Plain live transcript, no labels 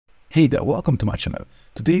Hey there, welcome to my channel.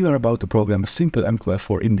 Today we are about to program a simple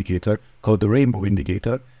MQL4 indicator called the rainbow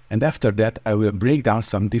indicator, and after that I will break down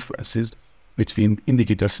some differences between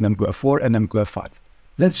indicators in MQL4 and MQL5.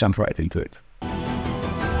 Let's jump right into it.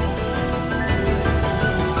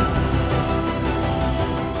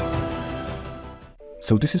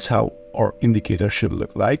 So this is how our indicator should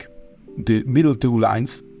look like. The middle two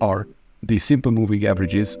lines are the simple moving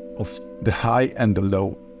averages of the high and the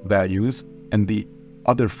low values, and the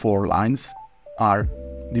other four lines are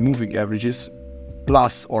the moving averages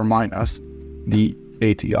plus or minus the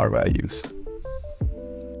ATR values.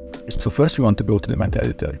 So first we want to go to the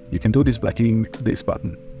ManHedger. You can do this by clicking this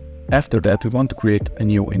button. After that we want to create a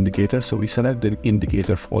new indicator, so we select the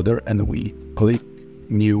indicator folder and we click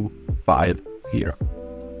new file here.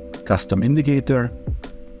 Custom indicator,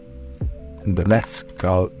 and let's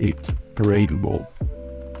call it rainbow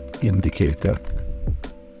indicator.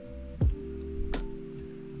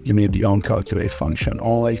 You need the OnCalculate function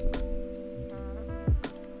only,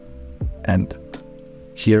 and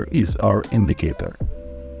here is our indicator.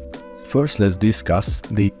 First, let's discuss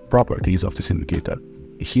the properties of this indicator.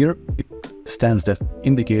 Here it stands that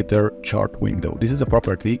indicator chart window. This is a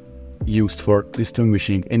property used for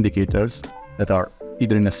distinguishing indicators that are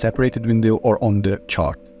either in a separated window or on the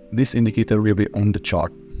chart. This indicator will be on the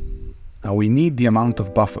chart. Now we need the amount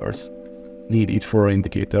of buffers needed for our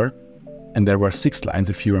indicator, and there were 6 lines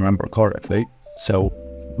if you remember correctly, so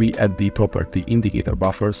we add the property indicator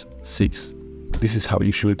buffers 6. This is how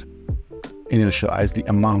you should initialize the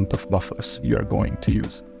amount of buffers you are going to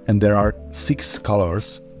use. And there are 6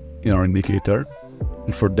 colors in our indicator,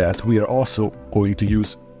 and for that we are also going to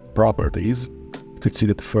use properties. You could see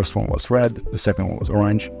that the first one was red, the second one was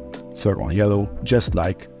orange, third one yellow, just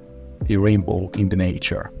like a rainbow in the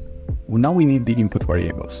nature. Well, now we need the input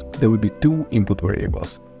variables. There will be 2 input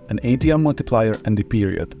variables, an ATR multiplier and the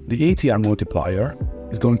period. The ATR multiplier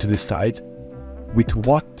is going to decide with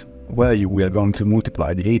what value we are going to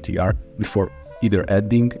multiply the ATR before either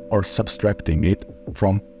adding or subtracting it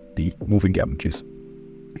from the moving averages.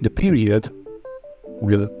 The period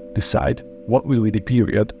will decide what will be the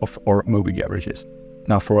period of our moving averages.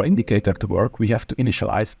 Now for our indicator to work, we have to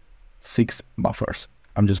initialize 6 buffers.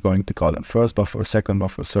 I'm just going to call them first buffer, second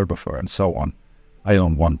buffer, third buffer, and so on. I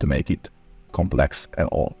don't want to make it complex at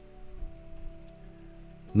all.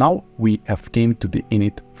 Now we have came to the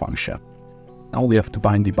init function. Now we have to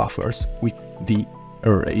bind the buffers with the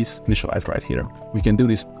arrays initialized right here. We can do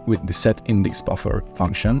this with the setIndexBuffer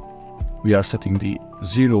function. We are setting the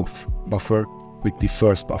 0th buffer with the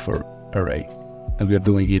first buffer array, and we are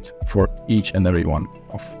doing it for each and every one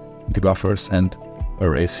of the buffers and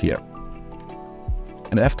arrays here.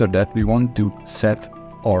 And after that we want to set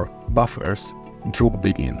our buffers draw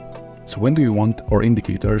begin. So when do we want our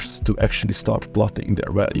indicators to actually start plotting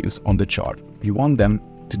their values on the chart? We want them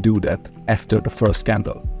to do that after the first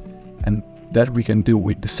candle, and that we can do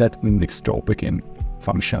with the setIndexDrawBegin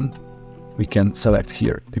function. We can select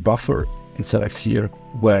here the buffer and select here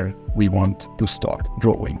where we want to start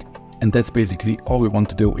drawing, and that's basically all we want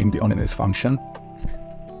to do in the OnInit function.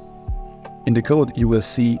 In the code you will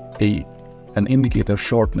see an indicator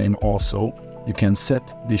short name also. You can set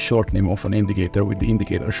the short name of an indicator with the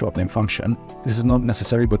indicator short name function. This is not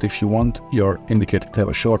necessary, but if you want your indicator to have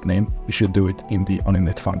a short name, you should do it in the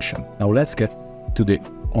OnInit function. Now let's get to the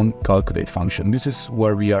OnCalculate function. This is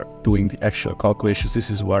where we are doing the actual calculations.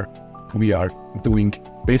 This is where we are doing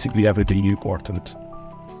basically everything important.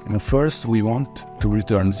 And first we want to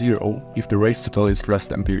return 0 if the race total is less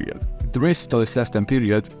than period. If the race total is less than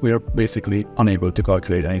period, we are basically unable to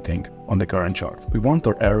calculate anything on the current chart. We want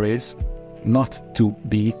our arrays not to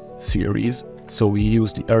be series, so we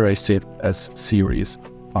use the array set as series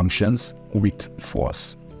functions with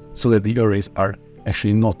false, so that the arrays are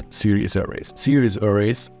actually not series arrays. Series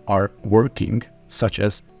arrays are working such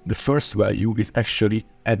as the first value is actually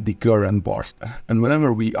at the current bar, and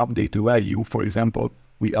whenever we update the value, for example,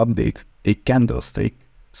 we update a candlestick,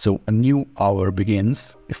 so a new hour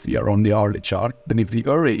begins. If we are on the hourly chart, then if the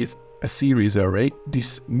array is a series array,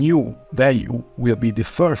 this new value will be the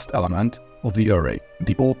first element of the array.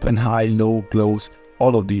 The open, high, low, close,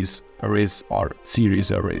 all of these arrays are series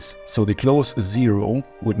arrays. So the close 0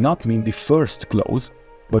 would not mean the first close,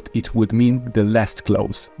 but it would mean the last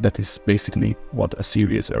close. That is basically what a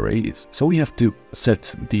series array is. So we have to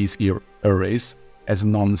set these arrays as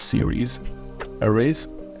non-series arrays,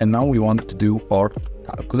 and now we want to do our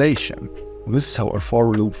calculation. This is how our for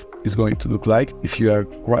loop is going to look like. If you are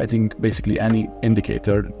writing basically any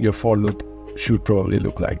indicator, your for loop should probably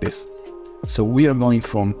look like this. So we are going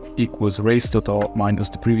from equals race total minus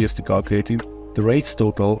the previously calculated. The race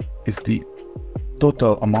total is the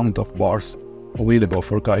total amount of bars available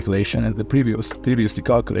for calculation as the previously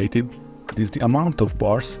calculated. It is the amount of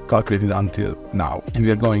bars calculated until now, and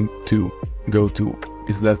we are going to go to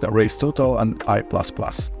is less than raised total and I++.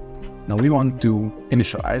 Now we want to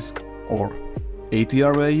initialize our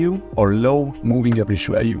ATR value or low moving average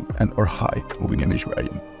value and or high moving average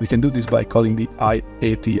value. We can do this by calling the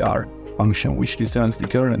IATR function, which returns the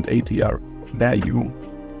current ATR value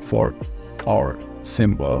for our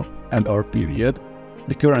symbol and our period.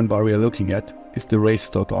 The current bar we are looking at is the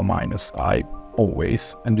raised total minus I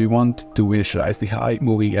always, and we want to initialize the high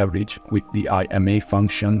moving average with the IMA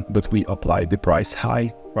function, but we apply the price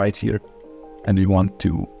high right here, and we want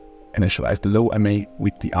to initialize the low MA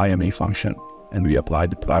with the IMA function, and we apply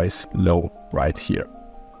the price low right here.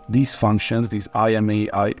 These functions, these IMA,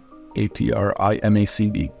 IATR,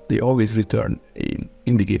 IMACD, they always return an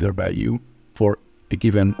indicator value for a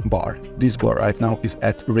given bar. This bar right now is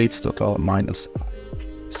at raised total minus I.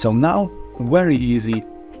 So now, very easy,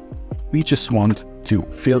 we just want to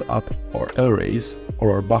fill up our arrays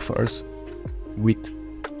or our buffers with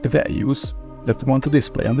the values that we want to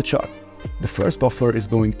display on the chart. The first buffer is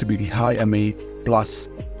going to be the high MA plus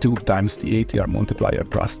 2 times the ATR multiplier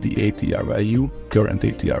plus the ATR value, current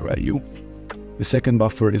ATR value. The second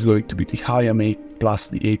buffer is going to be the high MA plus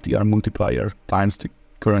the ATR multiplier times the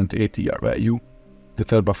current ATR value. The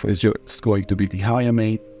third buffer is just going to be the high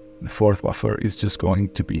MA. The fourth buffer is just going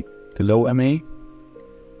to be the low MA.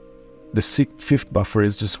 The fifth buffer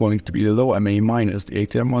is just going to be the low MA minus the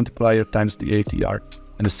ATR multiplier times the ATR.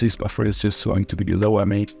 And the sixth buffer is just going to be the low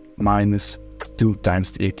MA minus 2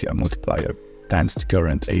 times the ATR multiplier times the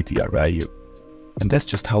current ATR value. And that's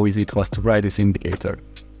just how easy it was to write this indicator.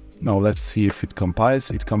 Now let's see if it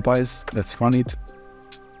compiles. It compiles. Let's run it.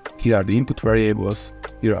 Here are the input variables.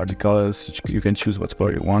 Here are the colors. You can choose what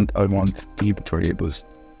color you want. I want the input variables.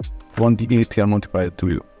 I want the ATR multiplier to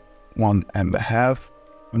be 1.5.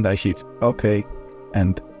 And I hit OK.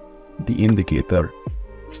 And the indicator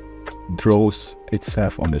draws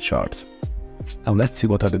itself on the chart. Now let's see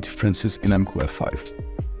what are the differences in MQL5.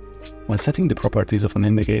 When setting the properties of an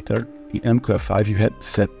indicator, in MQL5 you had to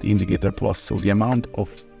set the indicator plus, so the amount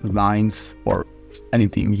of lines or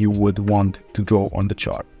anything you would want to draw on the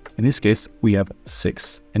chart. In this case we have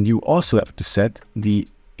 6, and you also have to set the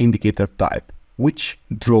indicator type. Which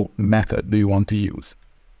draw method do you want to use?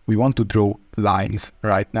 We want to draw lines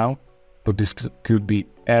right now, but this could be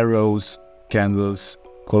arrows, candles,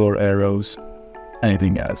 color arrows,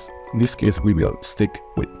 anything else. In this case we will stick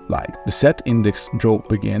with line. The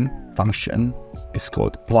setIndexDrawBegin function is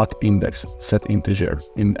called plot index set integer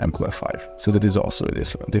in MQL5, so that is also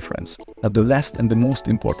a difference. Now the last and the most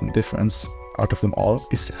important difference out of them all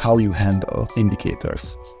is how you handle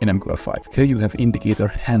indicators in MQL5. Here you have indicator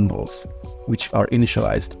handles, which are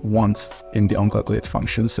initialized once in the OnCalculate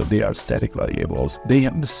function, so they are static variables. They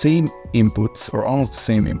have the same inputs or almost the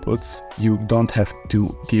same inputs. You don't have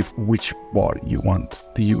to give which bar you want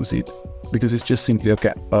to use it, because it's just simply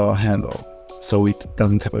a handle. So it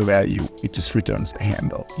doesn't have a value, it just returns a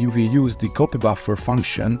handle. You will use the copy buffer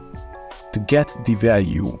function to get the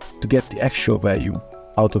value, to get the actual value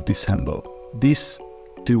out of this handle. These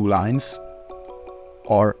two lines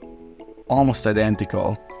are almost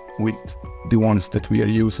identical with the ones that we are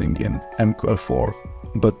using in MQL4,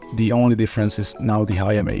 but the only difference is now the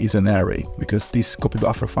high MA is an array, because this copy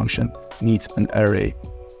buffer function needs an array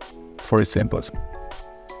for its input.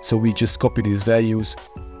 So we just copy these values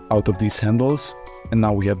out of these handles, and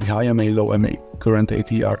now we have the high MA, low MA, current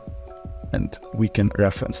ATR, and we can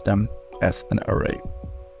reference them as an array.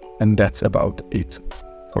 And that's about it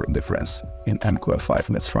for the difference in MQL5.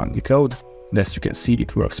 Let's run the code. As you can see,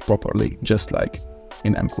 it works properly, just like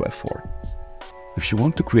in MQL4. If you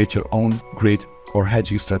want to create your own grid or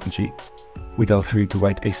hedging strategy without having to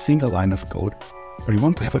write a single line of code, or you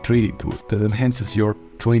want to have a trading tool that enhances your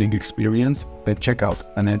trading experience, then check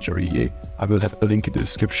out ManHedger EA. I will have a link in the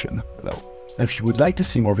description below. If you would like to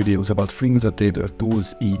see more videos about free MetaTrader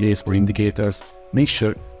tools, EAs or indicators, make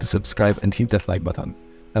sure to subscribe and hit that like button.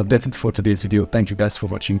 Now that's it for today's video. Thank you guys for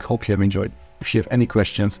watching. Hope you have enjoyed. If you have any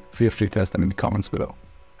questions, feel free to ask them in the comments below.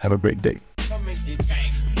 Have a great day.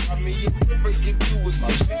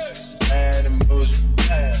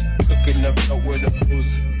 Cooking up with a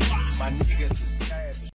booze. My niggas